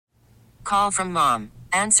Call from mom.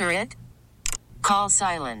 Answer it. Call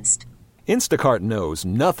silenced. Instacart knows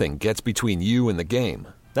nothing gets between you and the game.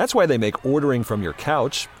 That's why they make ordering from your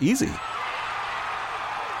couch easy.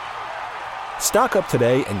 Stock up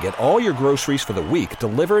today and get all your groceries for the week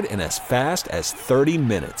delivered in as fast as 30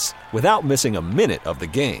 minutes without missing a minute of the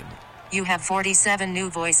game. You have 47 new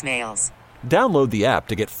voicemails. Download the app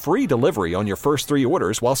to get free delivery on your first 3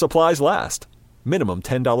 orders while supplies last. Minimum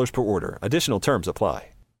 $10 per order. Additional terms apply.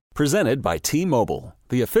 Presented by T-Mobile,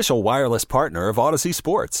 the official wireless partner of Odyssey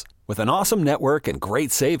Sports. With an awesome network and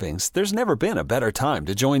great savings, there's never been a better time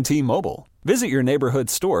to join T-Mobile. Visit your neighborhood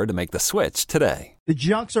store to make the switch today. The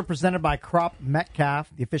Junks are presented by Crop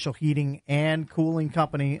Metcalf, the official heating and cooling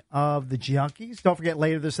company of the Junkies. Don't forget,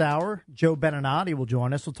 later this hour, Joe Beninati will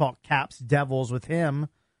join us. We'll talk Caps Devils with him.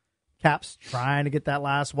 Caps trying to get that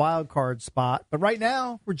last wild card spot. But right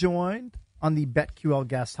now, we're joined on the BetQL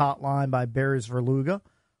guest hotline by Barry Svrluga,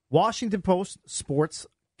 Washington Post sports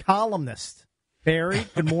columnist. Barry,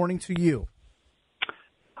 good morning to you.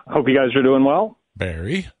 I hope you guys are doing well.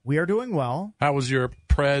 Barry. We are doing well. How was your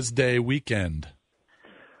Prez Day weekend?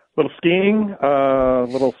 Little skiing,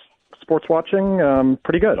 little sports watching,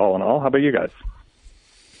 pretty good all in all. How about you guys?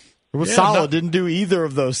 It was solid. Didn't do either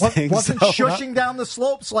of those things. Wasn't shushing down the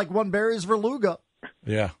slopes like one Barry's Svrluga.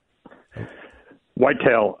 Yeah.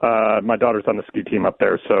 Whitetail. My daughter's on the ski team up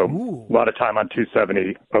there, so a lot of time on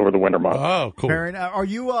 270 over the winter months. Oh, cool. Barry, are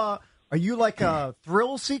you like a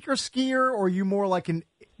thrill seeker skier, or are you more like an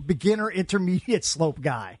beginner intermediate slope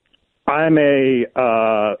guy? I'm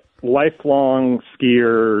a lifelong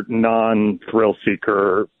skier, non-thrill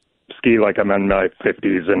seeker. Ski like I'm in my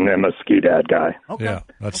 50s and am a ski dad guy. Okay. Yeah,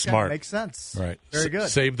 that's smart. Makes sense. Right. Very good.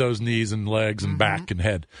 Save those knees and legs and back and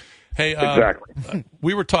head. Hey, exactly.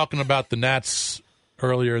 We were talking about the Nats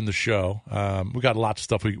earlier in the show. We got lots of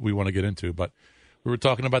stuff we want to get into, but we were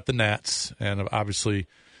talking about the Nats, and obviously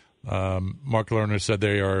Mark Lerner said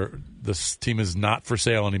this team is not for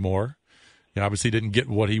sale anymore. He obviously didn't get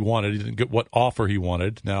what he wanted. He didn't get what offer he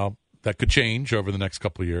wanted. Now, that could change over the next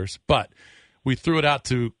couple of years, but we threw it out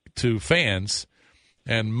to fans,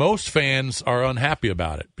 and most fans are unhappy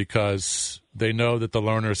about it because they know that the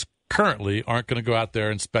Lerners currently aren't going to go out there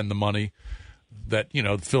and spend the money that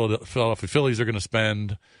the Philadelphia Phillies are going to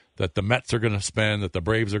spend, that the Mets are going to spend, that the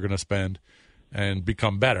Braves are going to spend, and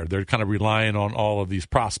become better. They're kind of relying on all of these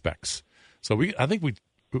prospects. So I think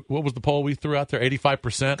what was the poll we threw out there?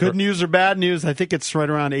 85%? Good news or bad news? I think it's right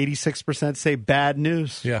around 86% say bad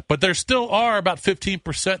news. Yeah, but there still are about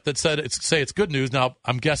 15% that say it's good news. Now,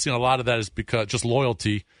 I'm guessing a lot of that is because just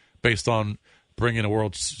loyalty based on bringing a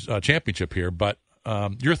world championship here. But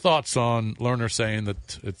your thoughts on Lerner saying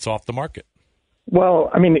that it's off the market? Well,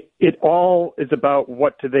 I mean, it all is about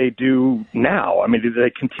what do they do now? I mean, do they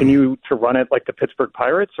continue to run it like the Pittsburgh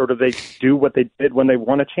Pirates, or do they do what they did when they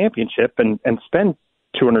won a championship and spend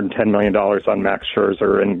 $210 million on Max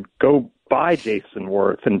Scherzer and go buy Jason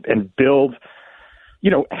Worth and build,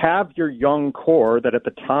 have your young core that at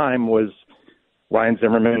the time was Ryan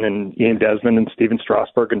Zimmerman and Ian Desmond and Steven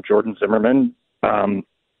Strasburg and Jordan Zimmerman, and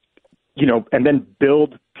then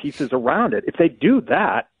build pieces around it. If they do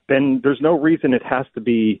that, then there's no reason it has to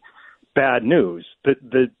be bad news.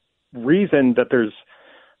 The reason that there's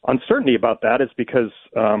uncertainty about that is because,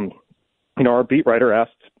 our beat writer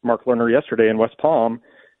asked Mark Lerner yesterday in West Palm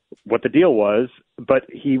what the deal was, but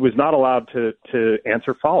he was not allowed to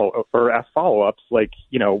answer ask follow-ups like,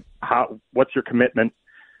 what's your commitment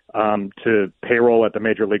to payroll at the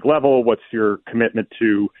major league level? What's your commitment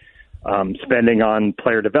to spending on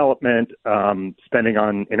player development, spending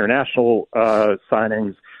on international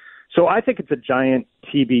signings? So I think it's a giant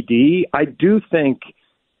TBD. I do think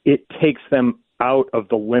it takes them out of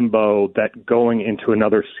the limbo that going into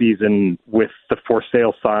another season with the for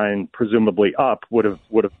sale sign presumably up would have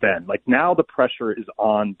been. Like, now the pressure is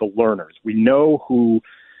on the Lerners. We know who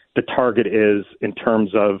the target is in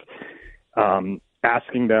terms of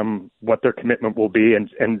asking them what their commitment will be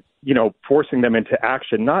and forcing them into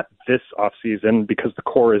action, not this offseason because the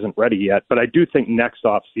core isn't ready yet, but I do think next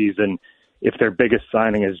offseason, if their biggest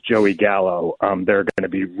signing is Joey Gallo, there are going to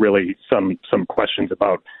be really some questions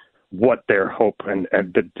about what their hope and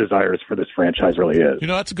the desires for this franchise really is.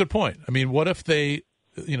 That's a good point. I mean, what if they,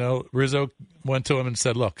 Rizzo went to him and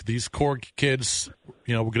said, look, these core kids,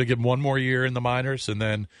 we're going to give them one more year in the minors, and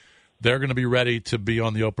then they're going to be ready to be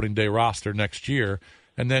on the opening day roster next year.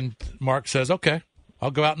 And then Mark says, okay, I'll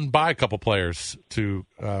go out and buy a couple players to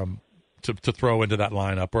throw into that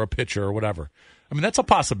lineup, or a pitcher or whatever. I mean, that's a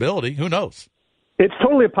possibility. Who knows? It's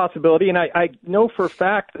totally a possibility, and I know for a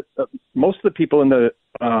fact that most of the people in the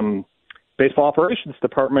baseball operations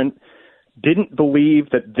department didn't believe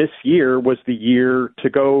that this year was the year to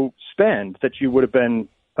go spend, that you would have been,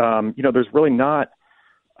 there's really not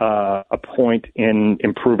a point in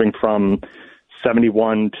improving from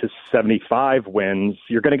 71 to 75 wins.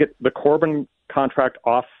 You're going to get the Corbin contract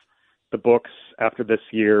off the books after this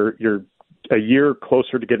year. You're a year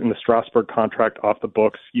closer to getting the Strasburg contract off the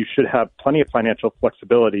books. You should have plenty of financial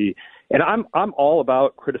flexibility. And I'm all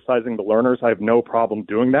about criticizing the learners. I have no problem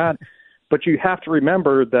doing that. But you have to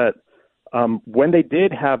remember that when they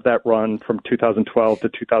did have that run from 2012 to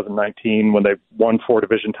 2019, when they won 4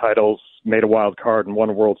 division titles, made a wild card, and won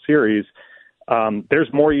a World Series, there's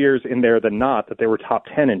more years in there than not that they were top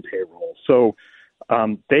 10 in payroll. So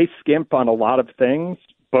they skimp on a lot of things,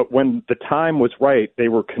 but when the time was right, they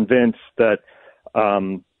were convinced that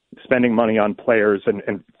spending money on players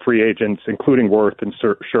and free agents, including Wirth and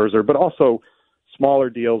Scherzer, but also smaller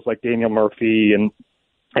deals like Daniel Murphy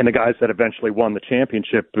and the guys that eventually won the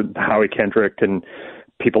championship, Howie Kendrick and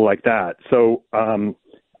people like that. So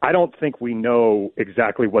I don't think we know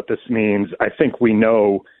exactly what this means. I think we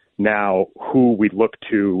know now who we look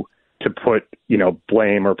to put,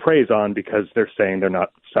 blame or praise on, because they're saying they're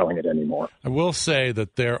not selling it anymore. I will say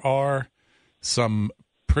that there are some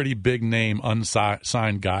pretty big name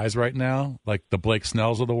unsigned guys right now, like the Blake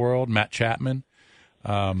Snells of the world, Matt Chapman.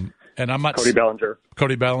 And I'm not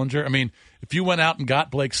Cody Bellinger. I mean, if you went out and got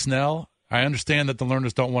Blake Snell, I understand that the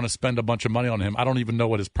learners don't want to spend a bunch of money on him. I don't even know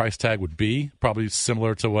what his price tag would be. Probably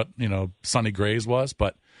similar to what, Sonny Gray's was,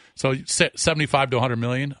 but so 75 to 100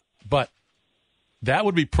 million. But that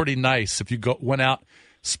would be pretty nice if you went out,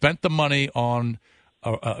 spent the money on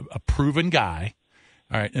a proven guy,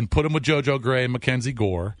 all right, and put him with JoJo Gray and Mackenzie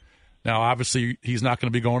Gore. Now, obviously, he's not going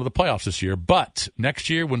to be going to the playoffs this year, but next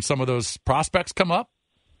year when some of those prospects come up,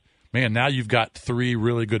 man, now you've got 3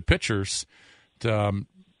 really good pitchers,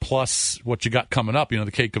 plus what you got coming up,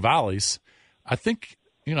 the Kate Cavallis. I think,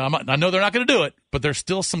 I know they're not going to do it, but there's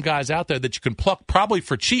still some guys out there that you can pluck probably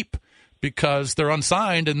for cheap because they're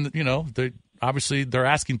unsigned and, they're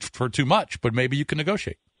asking for too much, but maybe you can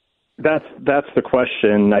negotiate. That's the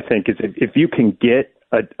question, I think, is if you can get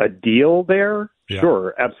a deal there,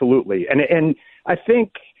 Sure, absolutely. And I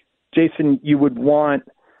think, Jason, you would want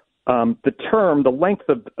the length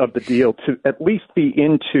of the deal to at least be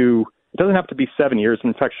into, it doesn't have to be 7 years,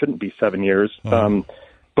 in fact, shouldn't be 7 years,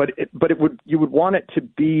 but you would want it to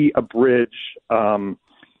be a bridge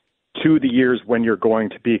to the years when you're going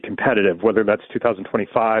to be competitive, whether that's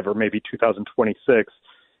 2025 or maybe 2026,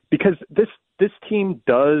 because this team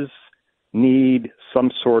does need some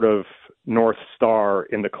sort of North Star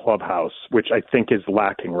in the clubhouse, which I think is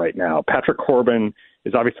lacking right now. Patrick Corbin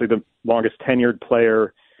is obviously the longest tenured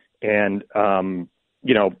player and,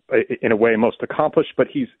 in a way most accomplished, but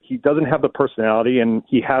he doesn't have the personality and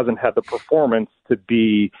he hasn't had the performance to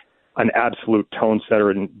be an absolute tone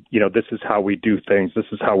setter. And, this is how we do things. This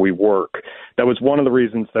is how we work. That was one of the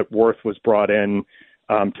reasons that Wirth was brought in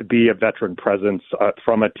to be a veteran presence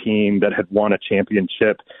from a team that had won a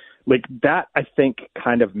championship. Like that, I think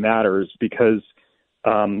kind of matters because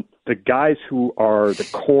the guys who are the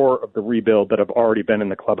core of the rebuild that have already been in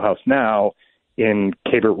the clubhouse now in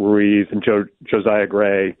Keibert Ruiz and Josiah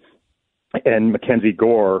Gray and Mackenzie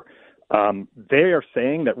Gore, they are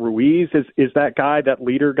saying that Ruiz is that guy, that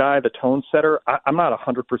leader guy, the tone setter. I'm not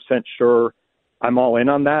 100% sure I'm all in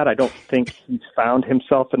on that. I don't think he's found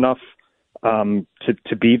himself enough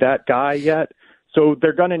to be that guy yet. So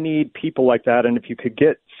they're going to need people like that. And if you could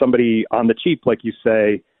get somebody on the cheap, like you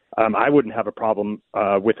say, I wouldn't have a problem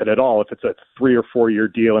with it at all if it's a 3 or 4 year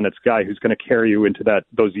deal and it's a guy who's going to carry you into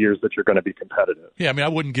those years that you're going to be competitive. Yeah, I mean, I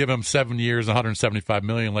wouldn't give him 7 years, $175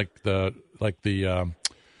 million like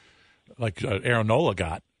Aaron Nola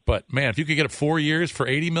got. But man, if you could get it 4 years for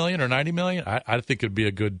 $80 million or $90 million, I think it would be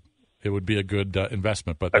a good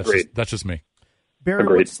investment. But that's just me. Barry,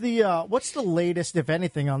 what's the latest, if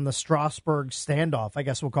anything, on the Strasburg standoff, I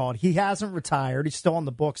guess we'll call it? He hasn't retired. He's still on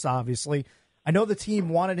the books, obviously. I know the team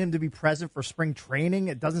wanted him to be present for spring training.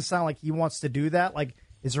 It doesn't sound like he wants to do that. Like,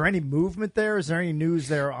 is there any movement there? Is there any news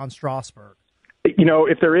there on Strasburg?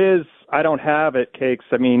 If there is, I don't have it, Cakes.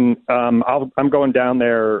 I mean, I'm going down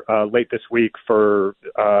there late this week for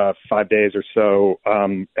 5 days or so,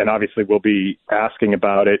 and obviously we'll be asking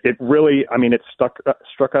about it. It really, it stuck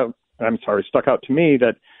out to me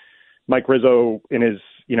that Mike Rizzo in his,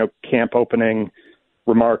 camp opening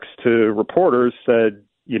remarks to reporters said,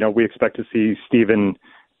 we expect to see Steven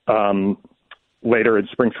later in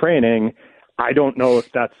spring training. I don't know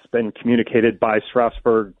if that's been communicated by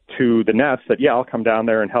Strasburg to the Nets that, I'll come down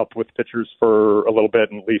there and help with pitchers for a little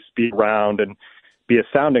bit and at least be around and be a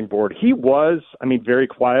sounding board. He was, very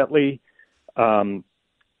quietly,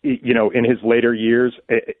 in his later years,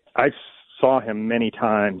 I saw him many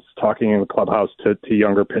times talking in the clubhouse to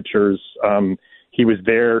younger pitchers. He was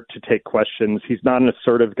there to take questions. He's not an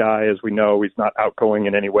assertive guy, as we know. He's not outgoing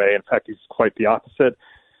in any way. In fact, he's quite the opposite.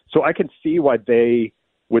 So I can see why they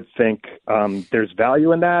would think there's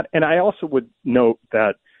value in that. And I also would note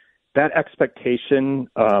that expectation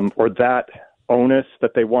or that onus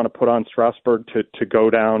that they want to put on Strasburg to go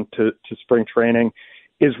down to spring training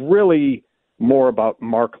is really more about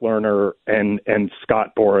Mark Lerner and Scott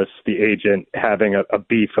Boras, the agent, having a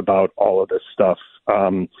beef about all of this stuff,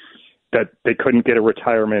 that they couldn't get a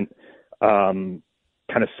retirement kind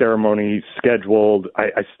of ceremony scheduled.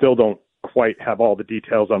 I still don't quite have all the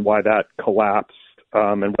details on why that collapsed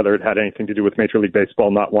and whether it had anything to do with Major League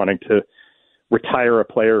Baseball not wanting to retire a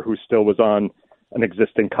player who still was on an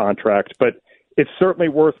existing contract. But it's certainly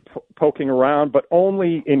worth poking around, but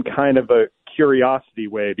only in kind of a curiosity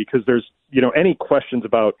way, because there's, any questions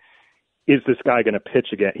about, is this guy going to pitch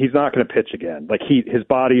again? He's not going to pitch again. Like his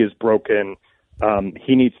body is broken.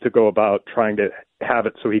 He needs to go about trying to have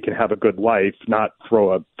it so he can have a good life, not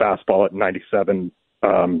throw a fastball at 97,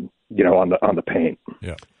 on the paint.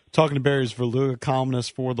 Yeah. Talking to Barry Svrluga,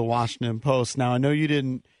 columnist for the Washington Post. Now, I know you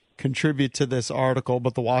didn't contribute to this article,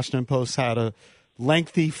 but the Washington Post had a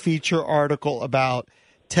lengthy feature article about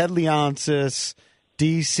Ted Leonsis,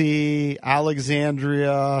 DC,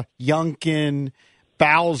 Alexandria, Yunkin,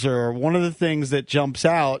 Bowser. One of the things that jumps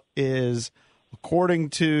out is, according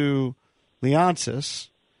to Leonsis,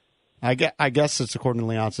 I guess it's according to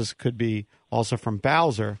Leonsis, it could be also from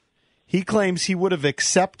Bowser, he claims he would have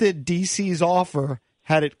accepted DC's offer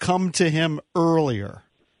had it come to him earlier.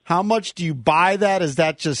 How much do you buy that? Is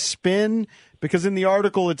that just spin? Because in the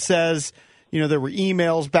article it says, there were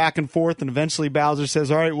emails back and forth, and eventually Bowser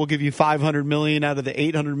says, all right, we'll give you $500 million out of the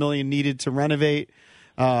 $800 million needed to renovate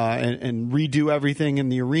and redo everything in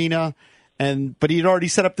the arena. But he had already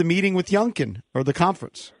set up the meeting with Yunkin, or the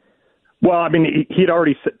conference. Well, I mean, he'd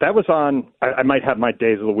already – that was on – I might have my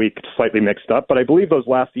days of the week slightly mixed up, but I believe those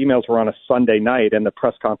last emails were on a Sunday night, and the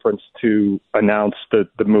press conference to announce the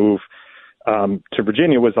move to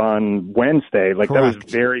Virginia was on Wednesday. Like, Correct. That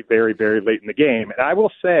was very, very, very late in the game. And I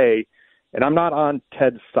will say, and I'm not on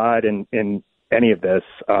Ted's side in any of this,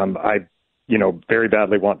 I very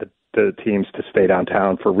badly want the teams to stay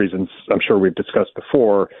downtown for reasons I'm sure we've discussed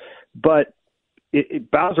before. But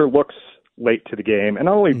Bowser looks late to the game, and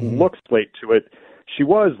not only looks late to it, she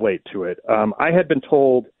was late to it. I had been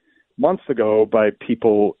told months ago by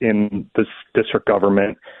people in the district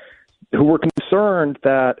government who were concerned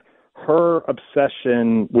that her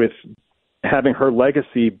obsession with having her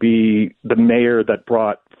legacy be the mayor that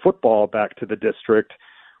brought football back to the district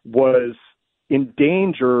was in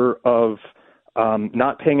danger of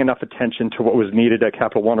not paying enough attention to what was needed at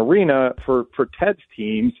Capital One Arena for Ted's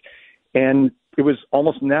teams. And it was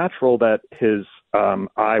almost natural that his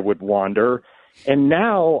eye would wander. And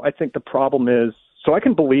now I think the problem is, so I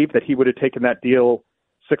can believe that he would have taken that deal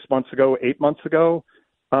 6 months ago, 8 months ago.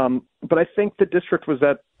 But I think the district was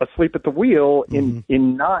asleep at the wheel in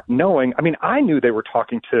not knowing. I mean, I knew they were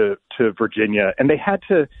talking to Virginia, and they had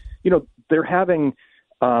to, they're having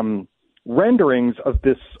renderings of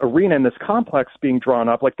this arena and this complex being drawn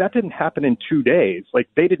up. Like, that didn't happen in 2 days. Like,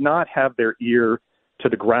 they did not have their ear to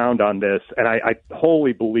the ground on this. And I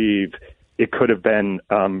wholly believe it could have been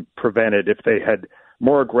prevented if they had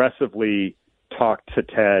more aggressively talked to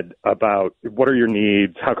Ted about what are your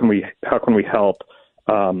needs, how can we help,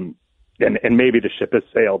 and maybe the ship has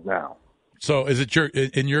sailed now. So is it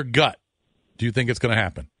in your gut? Do you think it's going to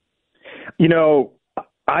happen?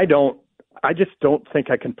 I just don't think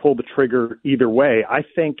I can pull the trigger either way. I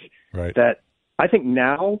think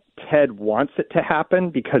now Ted wants it to happen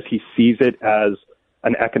because he sees it as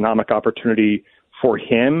an economic opportunity for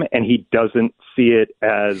him, and he doesn't see it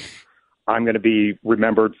as I'm going to be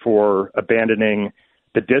remembered for abandoning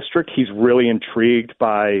the district. He's really intrigued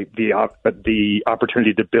by the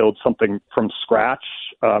opportunity to build something from scratch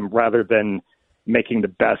rather than making the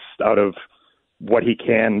best out of what he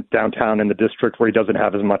can downtown in the district where he doesn't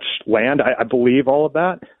have as much land. I believe all of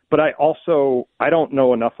that, but I don't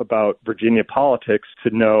know enough about Virginia politics to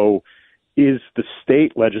know, is the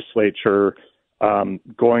state legislature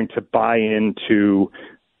going to buy into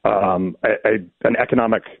an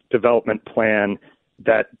economic development plan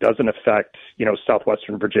that doesn't affect,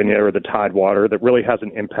 Southwestern Virginia or the Tidewater, that really has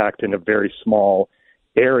an impact in a very small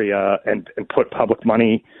area and put public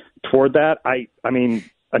money toward that? I mean,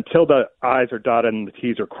 until the I's are dotted and the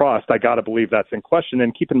T's are crossed, I got to believe that's in question.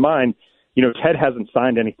 And keep in mind, Ted hasn't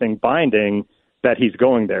signed anything binding that he's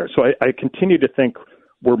going there. So I continue to think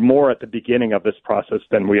we're more at the beginning of this process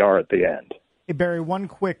than we are at the end. Hey, Barry, one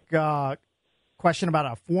quick question about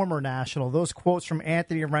a former National. Those quotes from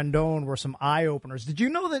Anthony Rendon were some eye-openers. Did you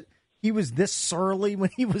know that he was this surly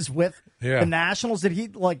when he was with the Nationals?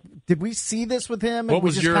 Did we see this with him? And what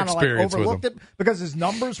was your experience overlooked with him? it because his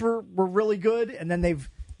numbers were really good, and then they've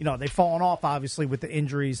fallen off, obviously, with the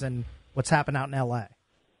injuries and what's happened out in L.A.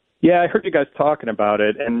 Yeah, I heard you guys talking about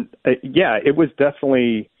it, and it was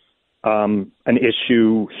definitely an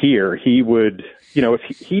issue here. He would,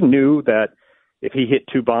 if he knew that if he hit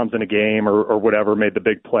 2 bombs in a game or whatever, made the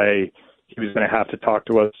big play, he was going to have to talk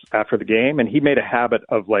to us after the game. And he made a habit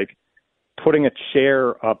of putting a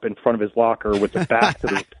chair up in front of his locker with the back to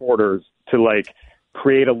the reporters to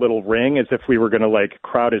create a little ring as if we were going to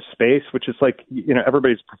crowd his space, which is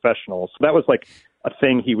everybody's professional. So that was a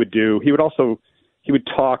thing he would do. He would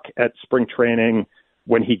talk at spring training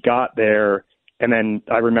when he got there. And then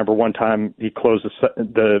I remember one time he closed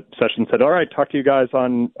the session and said, all right, talk to you guys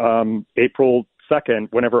on April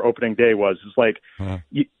 2nd, whenever opening day was. It's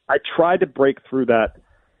I tried to break through that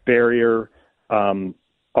barrier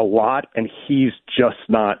a lot, and he's just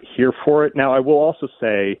not here for it. Now, I will also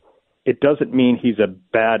say it doesn't mean he's a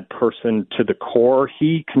bad person to the core.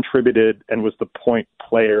 He contributed and was the point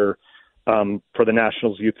player for the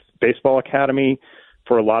Nationals Youth Baseball Academy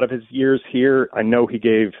for a lot of his years here. I know he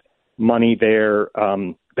gave money there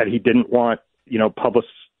that he didn't want,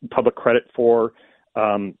 public credit for.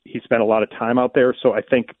 He spent a lot of time out there, so I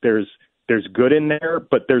think there's good in there,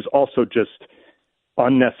 but there's also just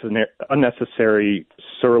unnecessary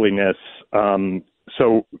surliness.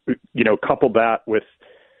 So couple that with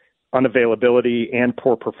unavailability and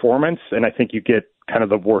poor performance, and I think you get kind of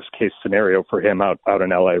the worst case scenario for him out in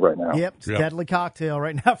LA right now. Yep, it's a deadly cocktail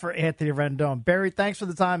right now for Anthony Rendon. Barry, thanks for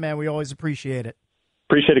the time, man. We always appreciate it.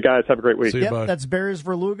 Appreciate it, guys. Have a great week. That's Barry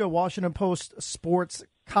Svrluga, Washington Post sports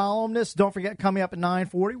columnist. Don't forget, coming up at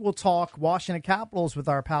 9:40, we'll talk Washington Capitals with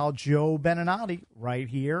our pal Joe Beninati right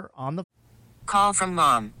here on the... Call from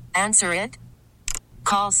mom. Answer it.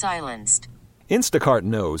 Call silenced. Instacart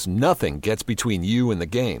knows nothing gets between you and the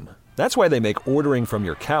game. That's why they make ordering from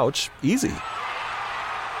your couch easy.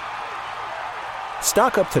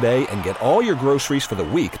 Stock up today and get all your groceries for the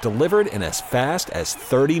week delivered in as fast as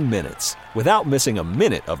 30 minutes without missing a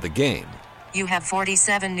minute of the game. You have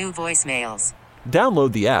 47 new voicemails.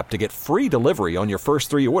 Download the app to get free delivery on your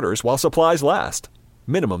first 3 orders while supplies last.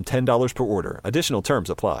 Minimum $10 per order. Additional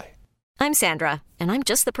terms apply. I'm Sandra, and I'm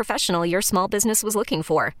just the professional your small business was looking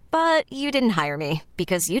for. But you didn't hire me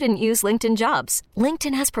because you didn't use LinkedIn Jobs.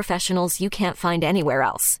 LinkedIn has professionals you can't find anywhere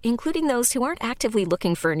else, including those who aren't actively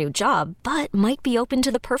looking for a new job, but might be open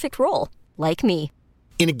to the perfect role, like me.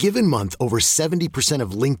 In a given month, over 70%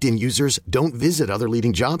 of LinkedIn users don't visit other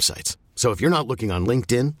leading job sites. So if you're not looking on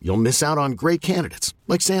LinkedIn, you'll miss out on great candidates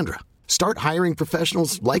like Sandra. Start hiring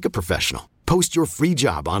professionals like a professional. Post your free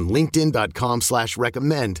job on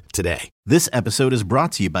linkedin.com/recommend today. This episode is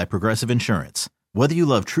brought to you by Progressive Insurance. Whether you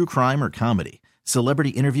love true crime or comedy, celebrity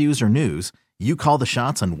interviews or news, you call the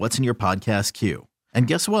shots on what's in your podcast queue. And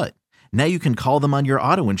guess what? Now you can call them on your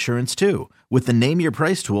auto insurance too with the Name Your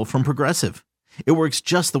Price tool from Progressive. It works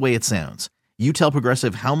just the way it sounds. You tell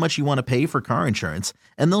Progressive how much you want to pay for car insurance,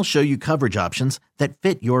 and they'll show you coverage options that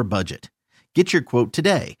fit your budget. Get your quote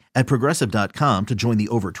today at Progressive.com to join the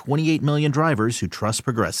over 28 million drivers who trust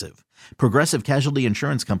Progressive. Progressive Casualty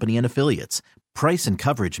Insurance Company and Affiliates. Price and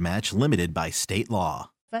coverage match limited by state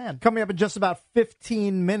law. Coming up in just about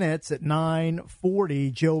 15 minutes at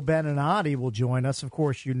 9:40, Joe Beninati will join us. Of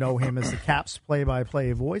course, you know him as the Caps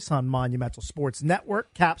play-by-play voice on Monumental Sports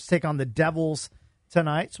Network. Caps take on the Devils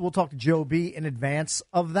tonight, so we'll talk to Joe B in advance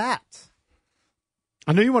of that.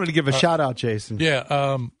 I know you wanted to give a shout-out, Jason.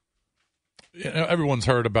 Yeah, everyone's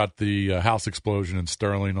heard about the house explosion in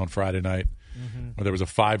Sterling on Friday night, where there was a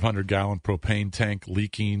 500-gallon propane tank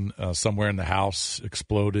leaking somewhere in the house,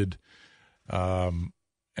 exploded, and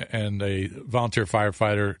a volunteer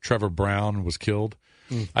firefighter, Trevor Brown, was killed.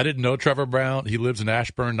 I didn't know Trevor Brown. He lives in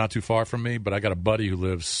Ashburn, not too far from me, but I got a buddy who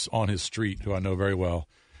lives on his street who I know very well,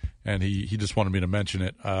 and he just wanted me to mention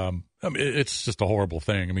it. I mean, it's just a horrible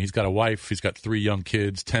thing. I mean, he's got a wife. He's got 3 young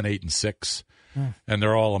kids, 10, 8, and 6, and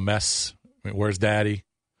they're all a mess. I mean, where's Daddy?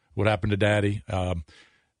 What happened to Daddy?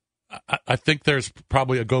 I think there's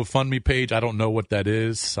probably a GoFundMe page. I don't know what that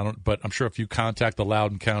is. But I'm sure if you contact the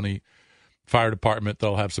Loudoun County Fire Department,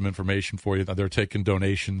 they'll have some information for you. They're taking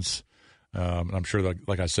donations. And I'm sure,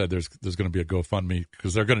 like I said, there's going to be a GoFundMe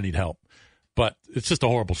because they're going to need help. But it's just a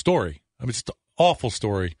horrible story. I mean, it's an awful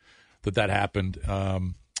story that happened.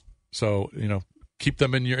 So keep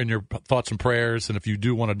them in your thoughts and prayers. And if you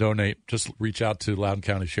do want to donate, just reach out to Loudoun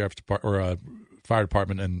County Sheriff's Department or Fire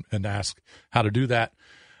Department and ask how to do that.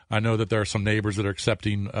 I know that there are some neighbors that are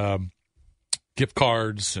accepting gift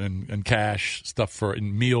cards and cash stuff for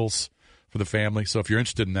meals for the family. So if you're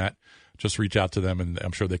interested in that, just reach out to them, and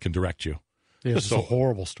I'm sure they can direct you. Yeah, it's a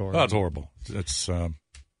horrible story. Oh, it's horrible. It's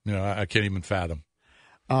I can't even fathom.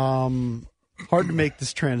 Hard to make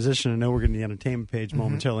this transition. I know we're getting the entertainment page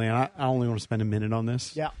momentarily, and I only want to spend a minute on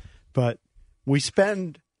this. Yeah. But we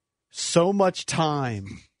spend so much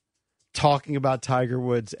time talking about Tiger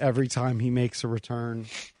Woods every time he makes a return.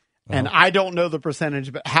 And I don't know the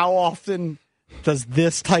percentage, but how often does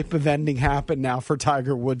this type of ending happen now for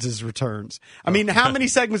Tiger Woods' returns? I mean, how many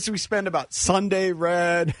segments do we spend about Sunday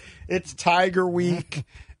Red, it's Tiger Week,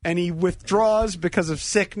 and he withdraws because of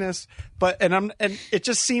sickness? And it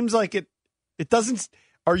just seems like it doesn't.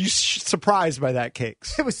 Are you surprised by that,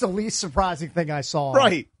 Cakes? It was the least surprising thing I saw.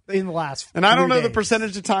 Right. In the last. And I don't know days. the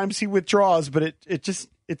percentage of times he withdraws, but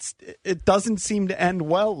it doesn't seem to end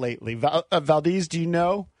well lately. Valdez, do you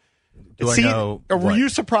know? I know? Or were you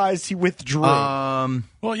surprised he withdrew?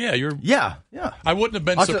 Well, yeah, Yeah. I wouldn't have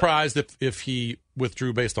been surprised if he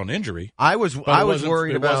withdrew based on injury. I was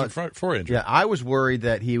worried about it wasn't for injury. Yeah, I was worried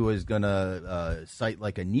that he was going to cite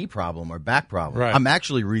like a knee problem or back problem. Right. I'm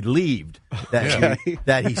actually relieved that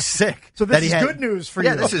that he's sick. So this is good news for you.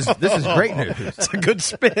 Yeah, this is great news. It's a good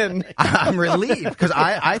spin. I'm relieved because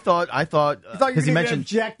I thought because he mentioned an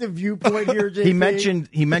objective viewpoint here. JP.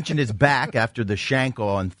 he mentioned his back after the shank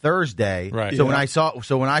on Thursday. Right. So when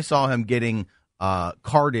I saw him getting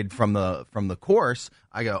carted from the course,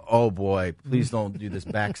 I go, oh boy, please don't do this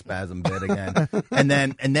back spasm bit again. and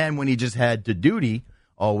then when he just had to duty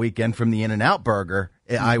all weekend from the In-N-Out Burger,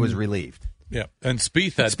 I was relieved. Yeah, and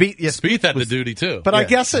Spieth had the duty too. But I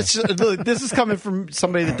guess it's this is coming from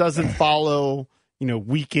somebody that doesn't follow,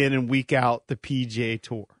 week in and week out the PGA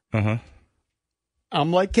Tour. Uh-huh.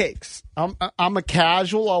 I'm like Cakes. I'm a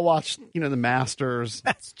casual. I'll watch, the Masters.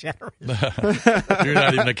 That's generous. You're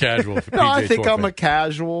not even a casual PGA No, I think Tour I'm fan. a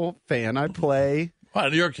casual fan. I play.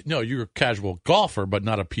 Well, you're a casual golfer, but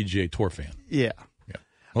not a PGA Tour fan. Yeah.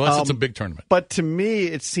 Unless it's a big tournament. But to me,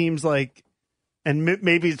 it seems like, and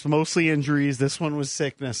maybe it's mostly injuries. This one was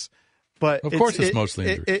sickness. But of course it's mostly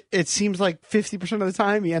injuries. It seems like 50% of the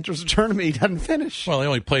time he enters a tournament, he doesn't finish. Well, he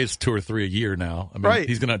only plays 2 or 3 a year now. I mean, Right.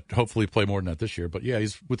 He's going to hopefully play more than that this year. But, yeah,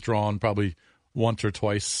 he's withdrawn probably once or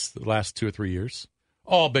twice the last 2 or 3 years,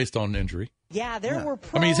 all based on injury. Yeah, there were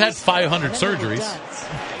pros. I mean, he's had 500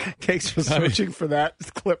 surgeries. Cakes was searching for that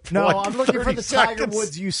clip. For No, like I'm looking for the Tiger seconds.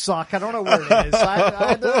 Woods "you suck." I don't know where it is. I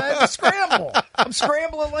had to scramble. I'm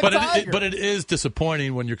scrambling like Tiger. But it is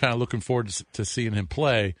disappointing when you're kind of looking forward to seeing him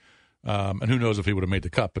play. And who knows if he would have made the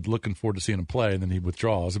cut, but looking forward to seeing him play, and then he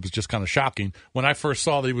withdraws. It was just kind of shocking. When I first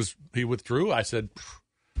saw that he withdrew, I said,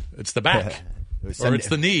 it's the back. Or it's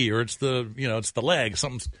the knee, or it's the leg.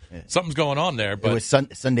 Something's going on there. But It was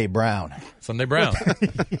Sunday Brown. Sunday Brown,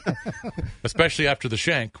 especially after the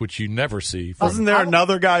shank, which you never see. Wasn't there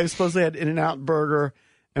another guy who supposedly had In-N-Out Burger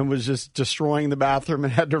and was just destroying the bathroom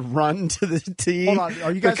and had to run to the tee? Hold on,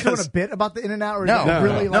 are you guys doing a bit about the In-N-Out? Or No, is it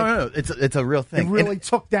really no. It's a real thing. It really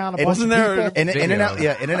took down a bunch wasn't of there people.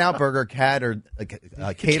 In-N-Out Burger catered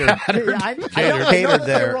catered I know catered that they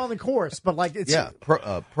there. were on the course, but like it's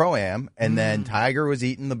Pro-Am, and then Tiger was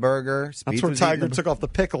eating the burger. That's Spieth where was Tiger eating took off the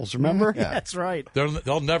pickles, remember? Yeah. that's right.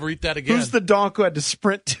 They'll never eat that again. Who's the donk who had to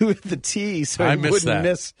sprint to the tee so I he missed wouldn't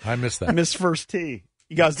that. I missed that. miss first tee?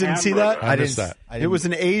 You guys didn't see that? I missed that. It was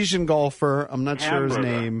an Asian golfer. I'm not sure his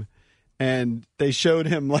name. And they showed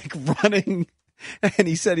him like running, and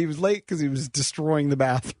he said he was late because he was destroying the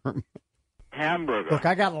bathroom. Hamburger. Look,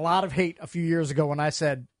 I got a lot of hate a few years ago when I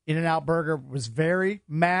said In-N-Out Burger was very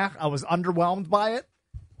meh. I was underwhelmed by it.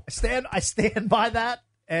 I stand by that,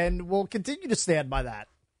 and will continue to stand by that.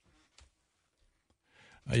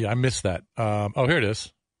 Yeah, I missed that. Here it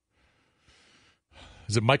is.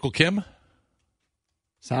 Is it Michael Kim?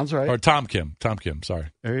 Sounds right. Or Tom Kim. Tom Kim,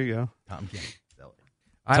 sorry. There you go. Tom Kim.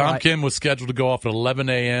 Tom Kim was scheduled to go off at 11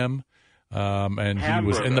 a.m., and he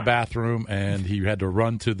was in the bathroom, and he had to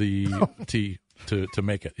run to the tee to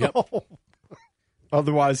make it. Yep.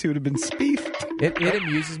 Otherwise, he would have been Spieth. It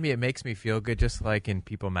amuses me. It makes me feel good, just like in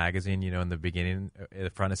People magazine, in the beginning, at the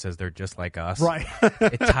front it says they're just like us. Right.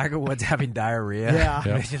 It's Tiger Woods having diarrhea.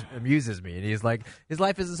 Yeah. It just amuses me. And he's like, his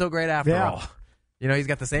life isn't so great after all. He's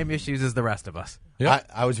got the same issues as the rest of us.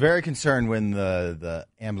 Yep. I was very concerned when the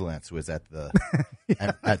ambulance was at the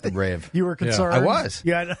at the Brave. You were concerned? I was.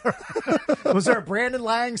 Yeah. Was there a Brandon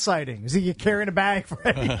Lang sighting? Is he carrying a bag for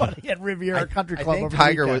anybody at Riviera Country Club?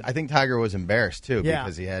 I think Tiger was embarrassed too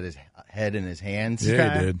because he had his head in his hands.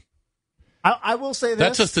 Yeah, he did. I will say this.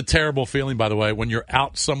 That's just a terrible feeling, by the way, when you're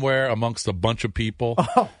out somewhere amongst a bunch of people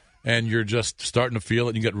and you're just starting to feel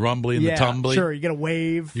it. You get rumbly and the tumbly. Sure, you get a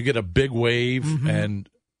wave. You get a big wave, and,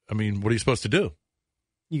 I mean, what are you supposed to do?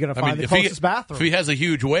 You got to find the closest bathroom. If he has a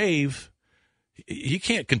huge wave, he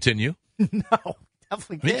can't continue. No,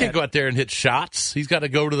 definitely can't. He can't go out there and hit shots. He's got to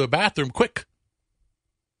go to the bathroom quick,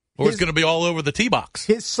 or it's going to be all over the tee box.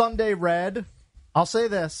 His Sunday red, I'll say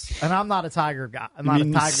this, and I'm not a Tiger guy. I'm not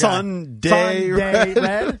a Tiger Sunday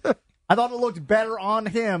red. I thought it looked better on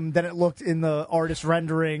him than it looked in the artist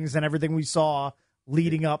renderings and everything we saw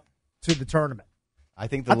leading up to the tournament. I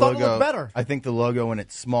think the thought logo it looked better. I think the logo when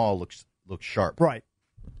it's small looks sharp. Right.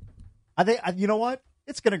 I think you know what?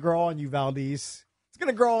 It's going to grow on you, Valdez. It's going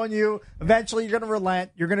to grow on you. Eventually, you're going to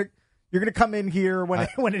relent. You're going to come in here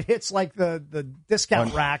when it hits like the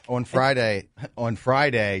discount rack. On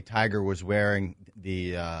Friday, Tiger was wearing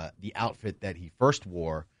the outfit that he first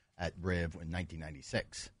wore at Riv in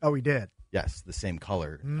 1996. Oh, he did. Yes, the same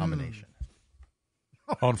color combination.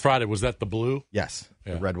 On Friday, was that the blue? Yes,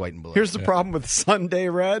 the red, white, and blue. Here's the problem with Sunday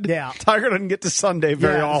red. Yeah. Tiger doesn't get to Sunday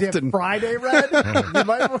very often. Friday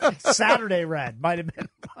red? Saturday red might have been.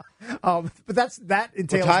 But that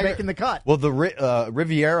entails making the cut. Well, the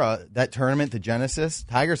Riviera, that tournament, the Genesis,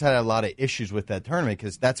 Tiger's had a lot of issues with that tournament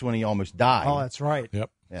because that's when he almost died. Oh, that's right. Yep.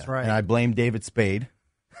 That's right. And I blame David Spade.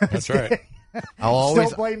 That's right. I'll always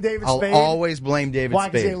Still blame David Spade? I'll always blame David Why?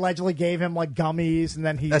 Spade. Because he allegedly gave him like gummies, and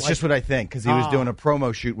then he. That's just what I think because he was doing a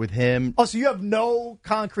promo shoot with him. Oh, so you have no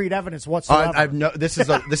concrete evidence whatsoever? This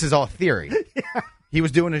is all theory. Yeah. He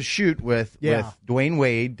was doing a shoot with Dwayne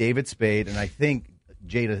Wade, David Spade, and I think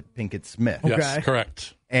Jada Pinkett Smith. Okay. Yes,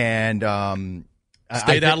 correct. And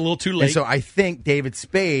stayed out a little too late. And so I think David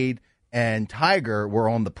Spade and Tiger were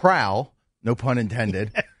on the prowl, no pun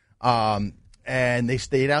intended. And they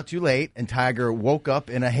stayed out too late, and Tiger woke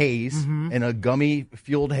up in a haze, in a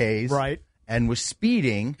gummy-fueled haze, right, and was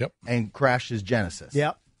speeding and crashed his Genesis.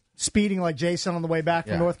 Yep, speeding like Jason on the way back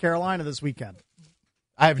from North Carolina this weekend.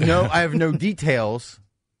 I have no details,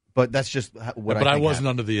 but that's just what. But I wasn't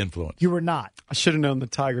under the influence. You were not. I should have known the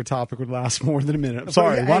Tiger topic would last more than a minute. I'm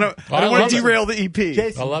sorry. I don't want to derail the EP.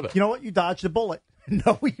 Jason, I love it. You know what? You dodged a bullet.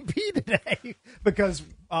 No EP today because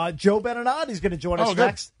Joe Beninati is going to join us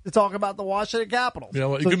next to talk about the Washington Capitals. You know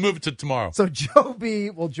what? You can move it to tomorrow. So Joe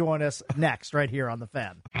B will join us next right here on The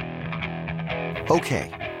Fan.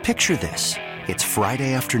 Okay, picture this. It's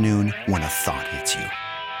Friday afternoon when a thought hits you.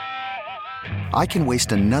 I can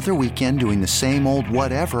waste another weekend doing the same old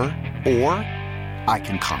whatever, or I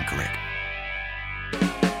can conquer it.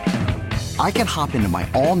 I can hop into my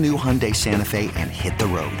all-new Hyundai Santa Fe and hit the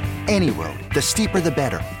road. Any road. The steeper, the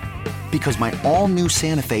better. Because my all-new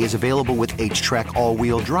Santa Fe is available with H-Track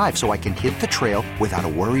all-wheel drive, so I can hit the trail without a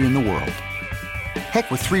worry in the world. Heck,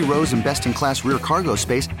 with 3 rows and best-in-class rear cargo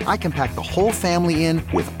space, I can pack the whole family in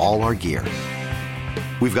with all our gear.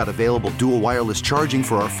 We've got available dual wireless charging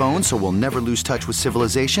for our phones, so we'll never lose touch with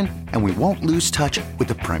civilization, and we won't lose touch with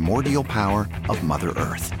the primordial power of Mother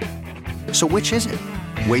Earth. So which is it?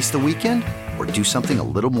 Waste the weekend or do something a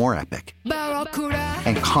little more epic?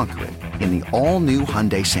 And conquer it in the all-new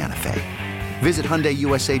Hyundai Santa Fe. Visit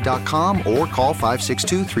HyundaiUSA.com or call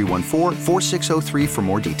 562-314-4603 for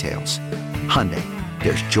more details. Hyundai,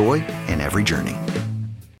 there's joy in every journey.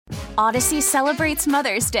 Odyssey celebrates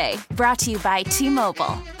Mother's Day, brought to you by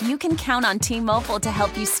T-Mobile. You can count on T-Mobile to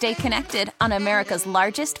help you stay connected on America's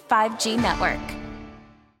largest 5G network.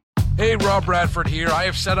 Hey, Rob Bradford here. I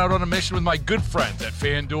have set out on a mission with my good friends at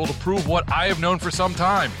FanDuel to prove what I have known for some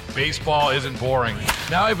time. Baseball isn't boring.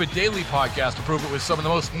 Now I have a daily podcast to prove it with some of the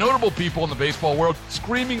most notable people in the baseball world,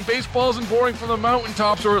 screaming baseball isn't boring from the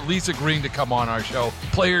mountaintops, or at least agreeing to come on our show.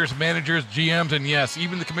 Players, managers, GMs, and yes,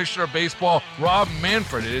 even the commissioner of baseball, Rob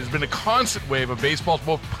Manfred. It has been a constant wave of baseball's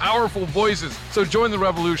most powerful voices. So join the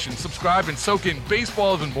revolution. Subscribe and soak in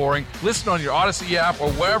Baseball Isn't Boring. Listen on your Odyssey app or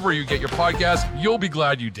wherever you get your podcasts. You'll be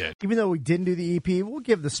glad you did. Even though we didn't do the EP, we'll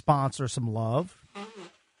give the sponsor some love.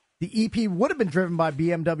 The EP would have been driven by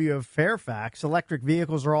BMW of Fairfax. Electric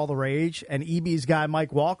vehicles are all the rage, and EB's guy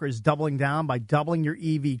Mike Walker is doubling down by doubling your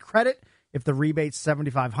EV credit. If the rebate's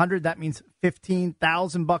 $7,500, that means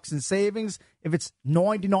 $15,000 in savings. If it's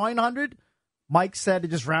 $9,900, Mike said to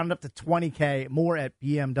just round up to $20K. More at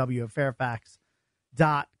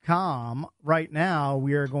BMWofFairfax.com. Right now,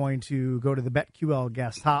 we are going to go to the BetQL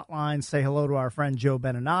guest hotline, say hello to our friend Joe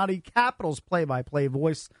Beninati, Capitals play-by-play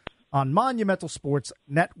voice on Monumental Sports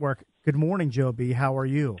Network. Good morning, Joe B. How are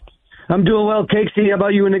you? I'm doing well, Casey. How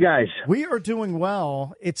about you and the guys? We are doing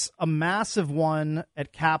well. It's a massive one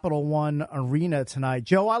at Capital One Arena tonight.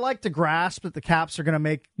 Joe, I like to grasp that the Caps are going to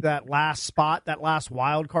make that last spot, that last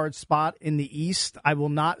wild card spot in the East. I will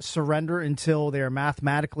not surrender until they are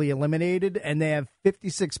mathematically eliminated, and they have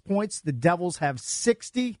 56 points. The Devils have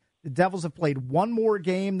 60. The Devils have played one more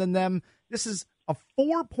game than them. This is a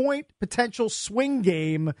 4-point potential swing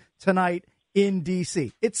game tonight in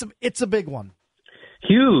D.C. It's a big one.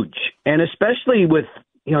 Huge, and especially with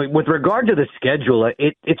regard to the schedule,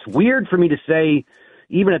 it's weird for me to say,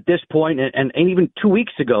 even at this point, and even 2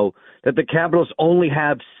 weeks ago, that the Capitals only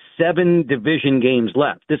have 7 division games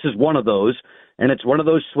left. This is one of those, and it's one of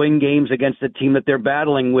those swing games against a team that they're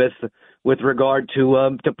battling with regard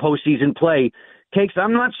to postseason play. Cakes,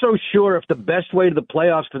 I'm not so sure if the best way to the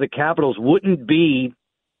playoffs for the Capitals wouldn't be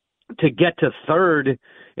to get to third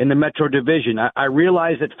in the Metro Division. I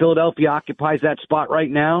realize that Philadelphia occupies that spot right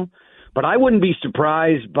now, but I wouldn't be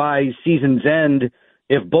surprised by season's end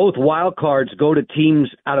if both wild cards go to teams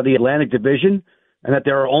out of the Atlantic Division and that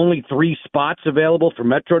there are only 3 spots available for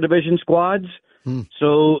Metro Division squads.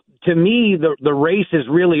 So to me, the race is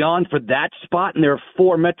really on for that spot, and there are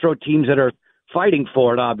 4 Metro teams that are fighting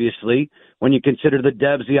for it, obviously, when you consider the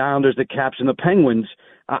Devs, the Islanders, the Caps, and the Penguins.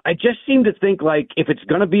 I just seem to think like if it's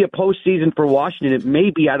going to be a postseason for Washington, it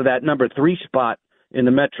may be out of that number 3 spot in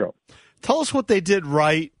the Metro. Tell us what they did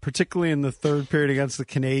right, particularly in the third period against the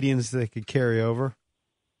Canadiens, that they could carry over.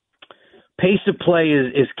 Pace of play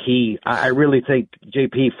is key. I really think,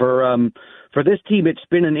 JP, for this team, it's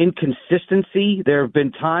been an inconsistency. There have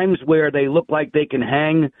been times where they look like they can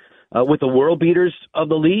hang with the world beaters of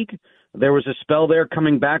the league. There was a spell there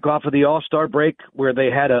coming back off of the All-Star break where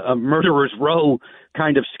they had a murderer's row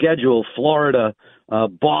kind of schedule, Florida,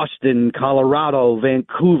 Boston, Colorado,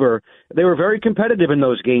 Vancouver. They were very competitive in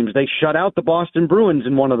those games. They shut out the Boston Bruins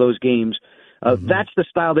in one of those games. That's the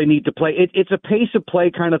style they need to play. It's a pace of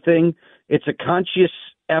play kind of thing. It's a conscious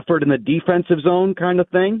effort in the defensive zone kind of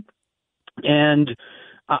thing. And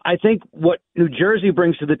I think what New Jersey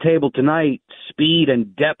brings to the table tonight, speed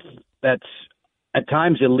and depth that's at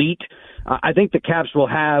times elite. I think the Caps will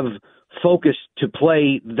have focus to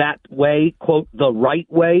play that way, quote, the right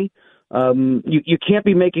way. You can't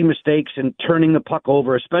be making mistakes and turning the puck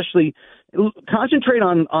over, especially concentrate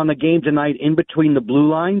on the game tonight in between the blue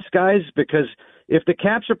lines, guys, because if the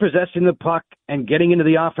Caps are possessing the puck and getting into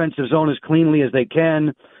the offensive zone as cleanly as they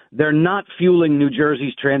can, they're not fueling New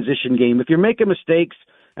Jersey's transition game. If you're making mistakes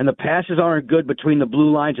and the passes aren't good between the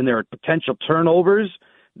blue lines and there are potential turnovers,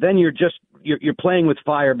 then you're playing with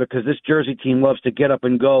fire because this Jersey team loves to get up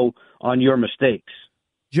and go on your mistakes.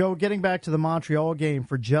 Joe, getting back to the Montreal game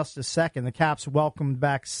for just a second, the Caps welcomed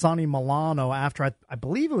back Sonny Milano after, I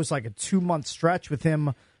believe it was like a 2-month stretch with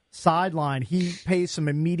him sidelined. He pays some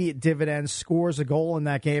immediate dividends, scores a goal in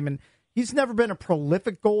that game, and he's never been a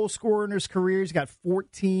prolific goal scorer in his career. He's got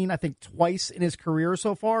 14, I think, twice in his career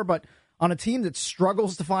so far, but on a team that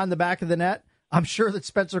struggles to find the back of the net, I'm sure that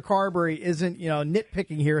Spencer Carberry isn't,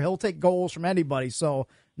 nitpicking here. He'll take goals from anybody. So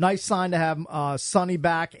nice sign to have Sonny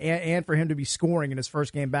back and for him to be scoring in his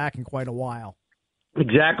first game back in quite a while.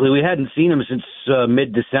 Exactly. We hadn't seen him since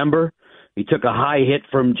mid-December. He took a high hit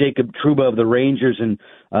from Jacob Trouba of the Rangers, and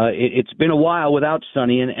it's been a while without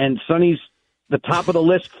Sonny. And Sonny's the top of the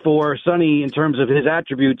list for Sonny in terms of his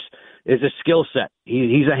attributes is a skill set.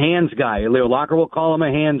 He's a hands guy. Leo Locker will call him a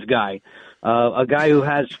hands guy. A guy who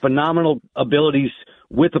has phenomenal abilities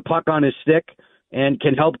with the puck on his stick and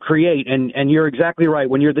can help create. And you're exactly right.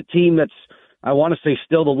 When you're the team that's, I want to say,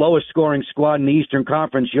 still the lowest scoring squad in the Eastern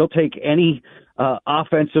Conference, you'll take any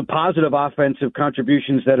positive offensive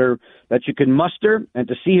contributions that you can muster. And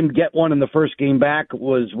to see him get one in the first game back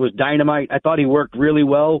was dynamite. I thought he worked really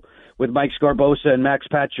well with Mike Scarbosa and Max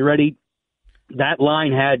Pacioretty. That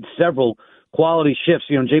line had several quality shifts.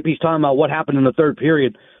 JP's talking about what happened in the third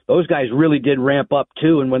period. Those guys really did ramp up,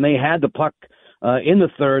 too, and when they had the puck in the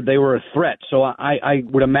third, they were a threat. So I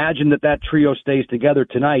would imagine that trio stays together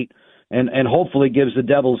tonight and hopefully gives the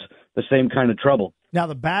Devils the same kind of trouble. Now,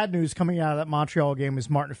 the bad news coming out of that Montreal game is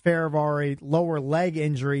Martin Farivari, lower leg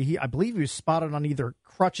injury. I believe he was spotted on either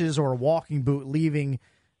crutches or a walking boot leaving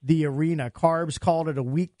the arena. Carbs called it a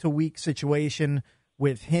week-to-week situation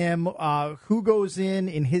with him. Who goes in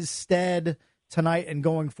his stead tonight and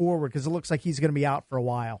going forward, because it looks like he's going to be out for a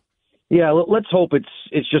while? Yeah, let's hope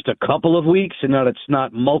it's just a couple of weeks and that it's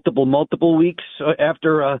not multiple weeks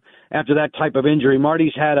after that type of injury.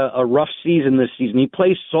 Marty's had a rough season this season. He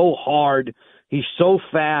plays so hard. He's so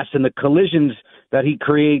fast, and the collisions that he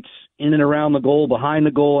creates in and around the goal, behind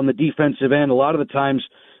the goal, on the defensive end, a lot of the times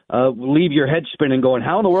leave your head spinning, going,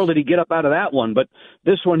 how in the world did he get up out of that one? But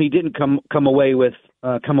this one he didn't come away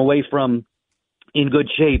from in good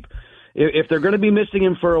shape. If they're going to be missing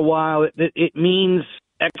him for a while, it means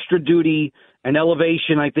extra duty and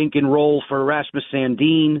elevation, I think, in role for Rasmus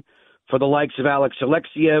Sandin, for the likes of Alex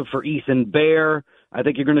Alexiev, for Ethan Bear. I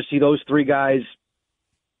think you're going to see those three guys,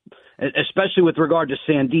 especially with regard to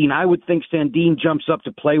Sandin. I would think Sandin jumps up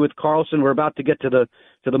to play with Carlson. We're about to get to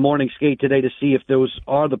the morning skate today to see if those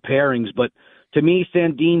are the pairings. But to me,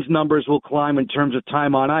 Sandin's numbers will climb in terms of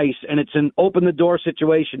time on ice, and it's an open-the-door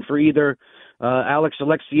situation for either Alex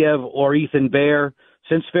Alexiev or Ethan Bear.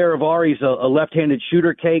 Since Ferravari's a left-handed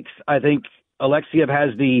shooter cakes, I think Alexiev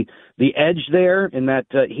has the edge there in that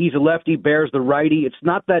he's a lefty, Bear's the righty. It's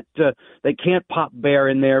not that they can't pop Bear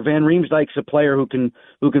in there. Van Riemsdyk's a player who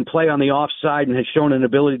can play on the offside and has shown an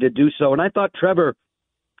ability to do so. And I thought Trevor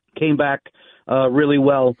came back really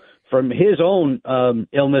well from his own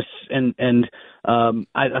illness, and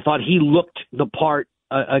I thought he looked the part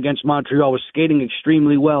against Montreal, was skating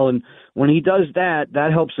extremely well. And when he does that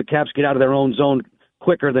helps the Caps get out of their own zone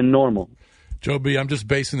quicker than normal. Joe B., I'm just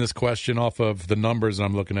basing this question off of the numbers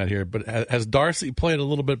I'm looking at here, but has Darcy played a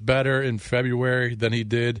little bit better in February than he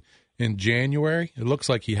did in January? It looks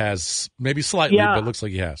like he has, maybe slightly, but it looks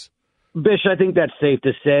like he has. Bish, I think that's safe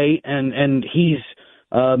to say, and he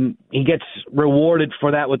gets rewarded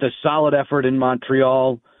for that with a solid effort in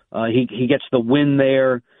Montreal. He gets the win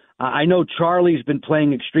there. I know Charlie's been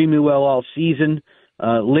playing extremely well all season.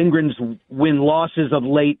 Lindgren's win-losses of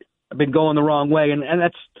late have been going the wrong way, and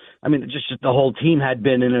that's, I mean, just the whole team had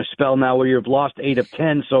been in a spell now where you've lost 8 of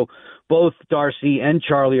 10, so both Darcy and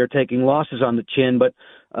Charlie are taking losses on the chin. But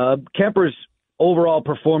Kemper's overall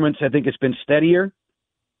performance, I think, has been steadier.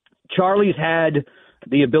 Charlie's had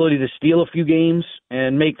the ability to steal a few games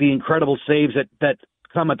and make the incredible saves that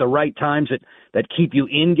come at the right times that keep you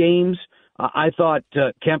in games. I thought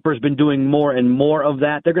Kemper's been doing more and more of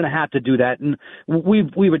that. They're going to have to do that, and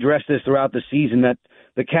we've addressed this throughout the season that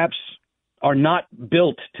the Caps are not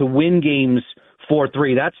built to win games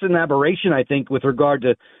 4-3. That's an aberration, I think, with regard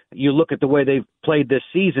to, you look at the way they've played this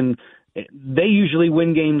season. They usually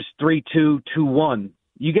win games 3-2, 2-1.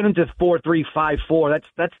 You get into 4-3, 5-4.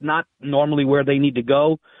 That's not normally where they need to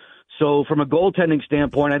go. So from a goaltending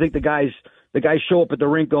standpoint, I think the guys show up at the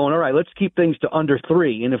rink going, all right, let's keep things to under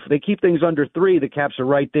 3. And if they keep things under 3, the Caps are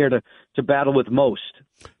right there to battle with most.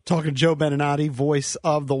 Talking Joe Beninati, voice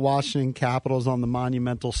of the Washington Capitals on the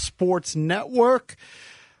Monumental Sports Network.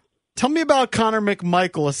 Tell me about Connor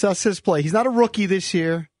McMichael. Assess his play. He's not a rookie this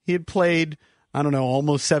year. He had played, I don't know,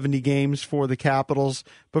 almost 70 games for the Capitals.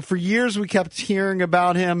 But for years we kept hearing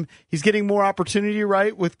about him. He's getting more opportunity,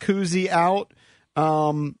 right, with Kuzi out.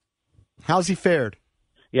 How's he fared?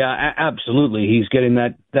 Yeah, absolutely. He's getting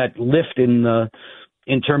that lift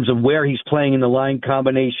in terms of where he's playing in the line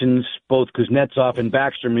combinations, both Kuznetsov and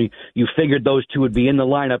Backstrom. You figured those two would be in the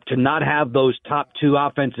lineup. To not have those top two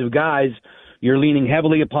offensive guys, you're leaning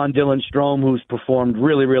heavily upon Dylan Strome, who's performed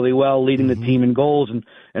really, really well, leading the team in goals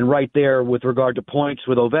and right there with regard to points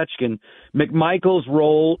with Ovechkin. McMichael's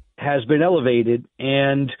role has been elevated,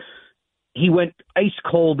 and he went ice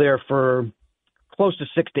cold there for close to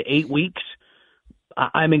 6 to 8 weeks.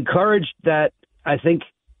 I'm encouraged that I think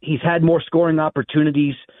he's had more scoring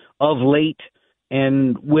opportunities of late,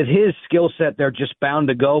 and with his skill set, they're just bound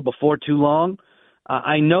to go before too long.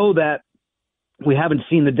 I know that we haven't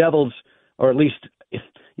seen the Devils, or at least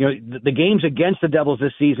the games against the Devils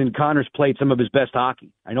this season, Connor's played some of his best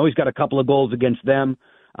hockey. I know he's got a couple of goals against them.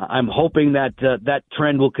 I'm hoping that that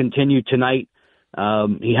trend will continue tonight.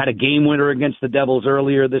 He had a game winner against the Devils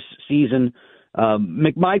earlier this season.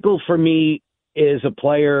 McMichael, for me, is a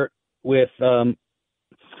player with a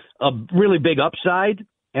really big upside,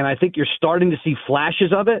 and I think you're starting to see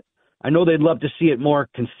flashes of it. I know they'd love to see it more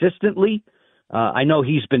consistently. I know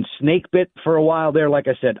he's been snake bit for a while there, like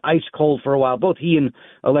I said, ice cold for a while. Both he and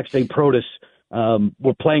Alexei Protas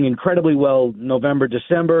were playing incredibly well November,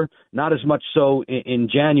 December, not as much so in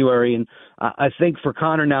January. And I think for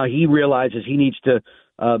Connor now, he realizes he needs to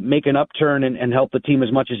make an upturn and help the team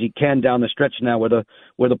as much as he can down the stretch now where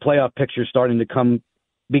the playoff picture is starting to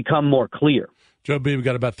become more clear. Joe B., we've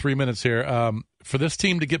got about 3 minutes here. For this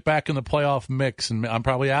team to get back in the playoff mix, and I'm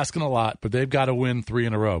probably asking a lot, but they've got to win 3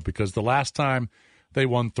 in a row because the last time they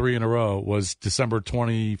won 3 in a row was December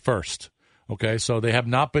 21st. Okay, so they have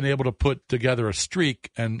not been able to put together a streak,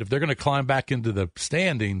 and if they're going to climb back into the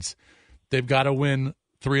standings, they've got to win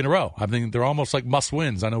 3 in a row. I think they're almost like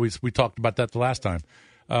must-wins. I know we talked about that the last time.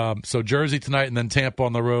 So Jersey tonight and then Tampa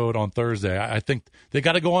on the road on Thursday. I think they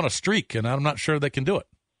got to go on a streak, and I'm not sure they can do it.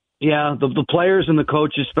 Yeah, the players and the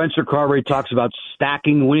coaches. Spencer Carberry talks about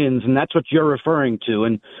stacking wins, and that's what you're referring to.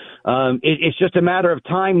 And it's just a matter of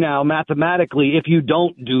time now, mathematically. If you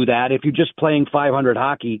don't do that, if you're just playing 500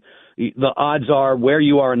 hockey, the odds are where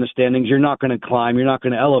you are in the standings, you're not going to climb, you're not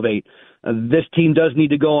going to elevate. This team does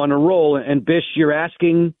need to go on a roll, and Bish, you're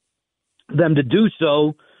asking them to do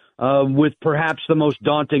so with perhaps the most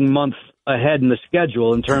daunting month ahead in the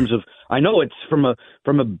schedule in terms of, I know it's from a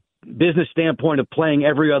business standpoint of playing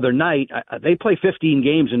every other night. They play 15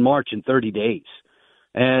 games in March in 30 days,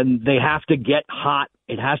 and they have to get hot.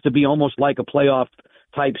 It has to be almost like a playoff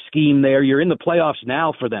type scheme there. You're in the playoffs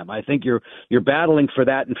now for them. I think you're battling for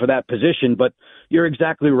that and for that position, but you're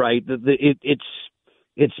exactly right.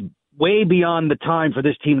 It's way beyond the time for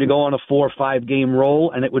this team to go on a 4 or 5 game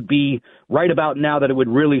roll, and it would be right about now that it would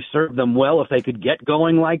really serve them well if they could get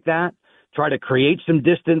going like that. Try to create some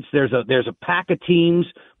distance. There's a pack of teams.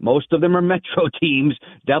 Most of them are Metro teams,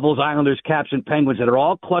 Devils, Islanders, Caps, and Penguins, that are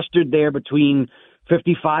all clustered there between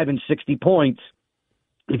 55 and 60 points.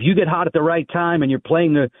 If you get hot at the right time and you're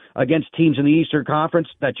playing against teams in the Eastern Conference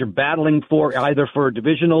that you're battling for either for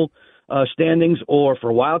divisional standings or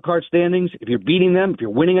for wild card standings, if you're beating them, if you're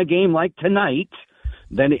winning a game like tonight,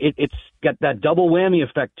 then it's got that double whammy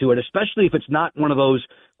effect to it, especially if it's not one of those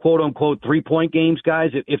quote-unquote 3-point games,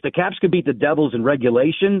 guys. If the Caps could beat the Devils in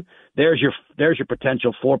regulation, there's your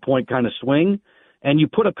potential 4-point kind of swing. And you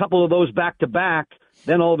put a couple of those back-to-back,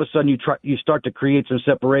 then all of a sudden you start to create some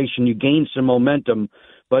separation. You gain some momentum.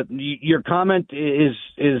 But your comment is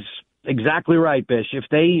exactly right, Bish. If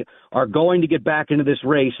they are going to get back into this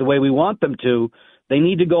race the way we want them to, they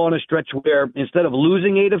need to go on a stretch where instead of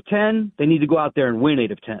losing 8 of 10, they need to go out there and win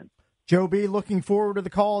 8 of 10. Joe B., looking forward to the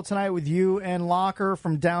call tonight with you and Locker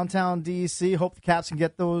from downtown D.C. Hope the Caps can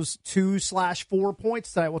get those 2/4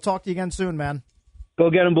 points tonight. We'll talk to you again soon, man. Go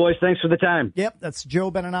get them, boys. Thanks for the time. Yep, that's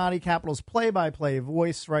Joe Beninati, Capitals play-by-play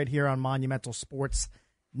voice right here on Monumental Sports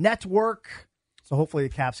Network. So hopefully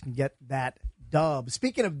the Caps can get that dub.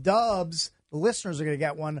 Speaking of dubs, the listeners are going to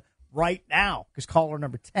get one right now because caller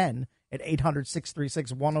number 10 at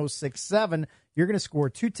 800-636-1067, you're going to score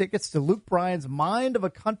 2 tickets to Luke Bryan's Mind of a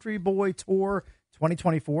Country Boy Tour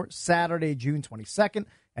 2024, Saturday, June 22nd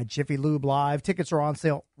at Jiffy Lube Live. Tickets are on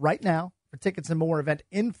sale right now. For tickets and more event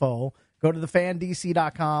info, go to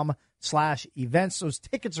thefandc.com/events. Those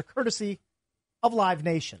tickets are courtesy of Live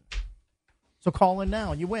Nation. So call in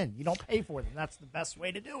now and you win. You don't pay for them. That's the best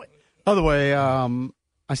way to do it. By the way, I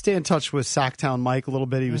stay in touch with Sacktown Mike a little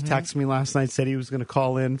bit. He was texting me last night, said he was going to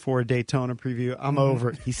call in for a Daytona preview. I'm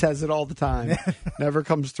over it. He says it all the time. Never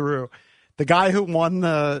comes through. The guy who won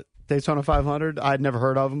the Daytona 500, I'd never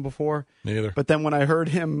heard of him before. Neither. But then when I heard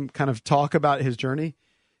him kind of talk about his journey,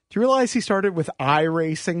 do you realize he started with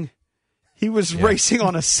iRacing? He was racing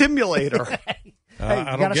on a simulator. Hey,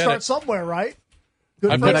 you got to start somewhere, right?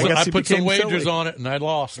 I put some wagers on it, and I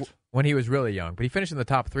lost. When he was really young. But he finished in the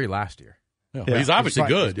top 3 last year. Yeah. He's obviously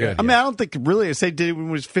good. Yeah. I mean, I don't think really I say did it when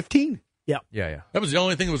he was 15. Yeah. That was the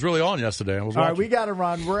only thing that was really on yesterday. I was All watching. right, we got to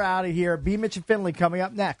run. We're out of here. B. Mitch and Finley coming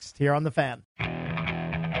up next here on The Fan.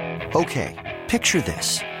 Okay, picture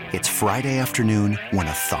this. It's Friday afternoon when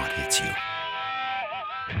a thought hits you.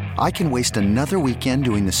 I can waste another weekend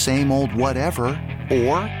doing the same old whatever,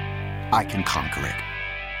 or I can conquer it.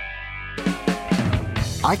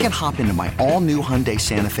 I can hop into my all-new Hyundai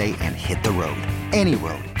Santa Fe and hit the road. Any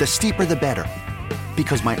road. The steeper, the better.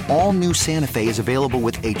 Because my all-new Santa Fe is available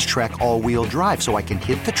with H-Track all-wheel drive, so I can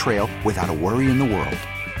hit the trail without a worry in the world.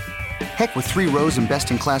 Heck, with 3 rows and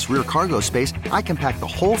best-in-class rear cargo space, I can pack the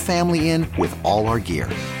whole family in with all our gear.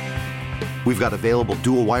 We've got available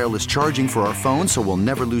dual wireless charging for our phones, so we'll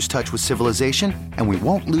never lose touch with civilization, and we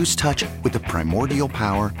won't lose touch with the primordial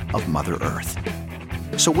power of Mother Earth.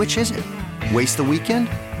 So which is it? Waste the weekend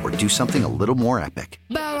or do something a little more epic?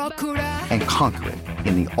 And conquer it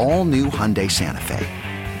in the all-new Hyundai Santa Fe.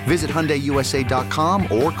 Visit HyundaiUSA.com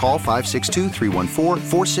or call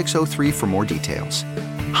 562-314-4603 for more details.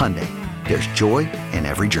 Hyundai, there's joy in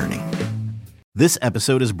every journey. This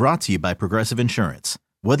episode is brought to you by Progressive Insurance.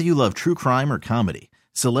 Whether you love true crime or comedy,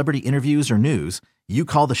 celebrity interviews or news, you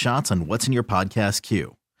call the shots on what's in your podcast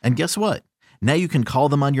queue. And guess what? Now you can call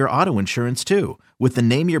them on your auto insurance too with the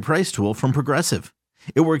Name Your Price tool from Progressive.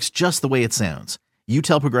 It works just the way it sounds. You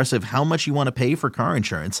tell Progressive how much you want to pay for car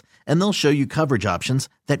insurance, and they'll show you coverage options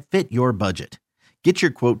that fit your budget. Get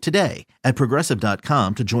your quote today at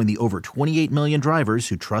Progressive.com to join the over 28 million drivers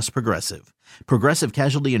who trust Progressive. Progressive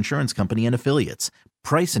Casualty Insurance Company and Affiliates.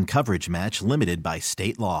 Price and coverage match limited by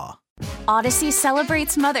state law. Odyssey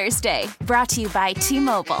celebrates Mother's Day, brought to you by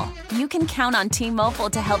T-Mobile. You can count on T-Mobile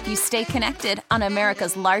to help you stay connected on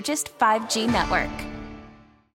America's largest 5G network.